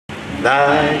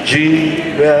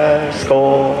Nigerians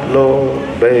all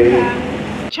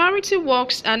obey. Charity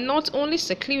works are not only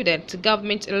secluded to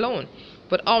government alone,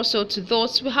 but also to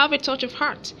those who have a touch of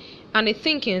heart and a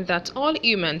thinking that all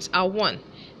humans are one,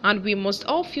 and we must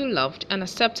all feel loved and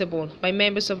acceptable by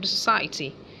members of the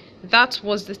society. That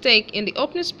was the take in the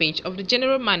opening speech of the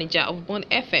General Manager of Bond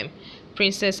FM,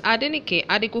 Princess Adenike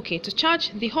Adegoke, to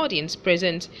charge the audience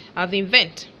present at the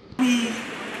event. We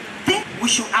think we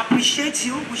should appreciate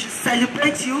you, we should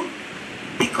celebrate you,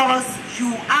 because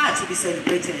you are to be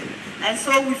celebrated. And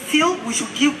so we feel we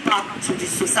should give back to the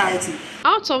society.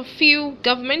 Out of few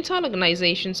governmental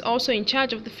organizations also in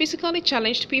charge of the physically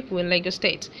challenged people in Lagos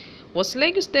State was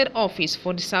Lagos State Office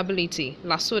for Disability,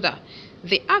 LASODA.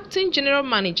 The acting general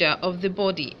manager of the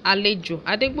body, Alejo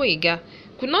Adegboyega,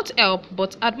 could not help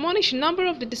but admonish a number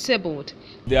of the disabled.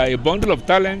 They are a bundle of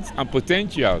talents and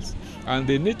potentials, and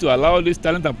they need to allow this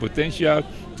talent and potential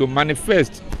to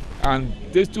manifest, and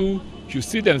these two should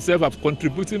see themselves as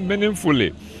contributing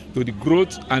meaningfully to the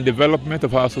growth and development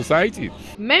of our society.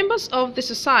 Members of the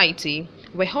society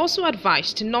were also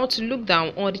advised not to look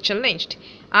down on the challenged,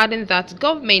 adding that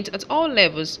government at all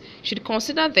levels should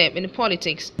consider them in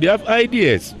politics. They have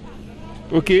ideas,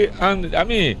 okay, and I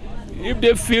mean, if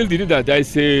they feel the need that there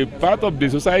is a part of the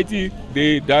society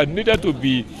that needed to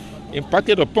be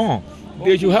impacted upon,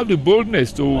 they should have the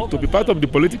boldness to be part of the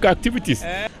political activities.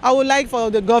 I would like for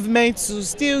the government to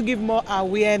still give more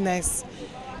awareness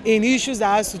in issues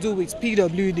that has to do with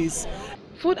PWDs.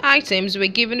 Food items were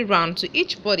given around to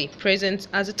each body present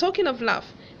as a token of love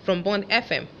from Bond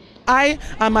FM. I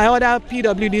and my other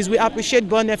PWDs, we appreciate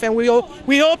Bond FM.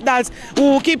 We hope that we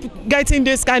will keep getting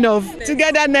this kind of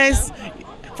togetherness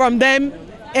from them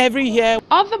every year.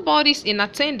 Other bodies in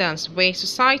attendance were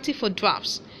Society for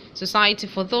Dwarfs, Society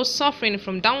for those suffering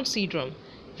from Down syndrome,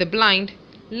 the Blind,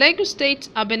 Lagos State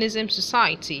Albinism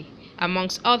Society,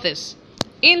 amongst others.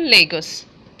 In Lagos,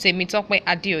 Temitope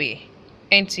Adioye,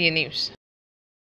 NTA News.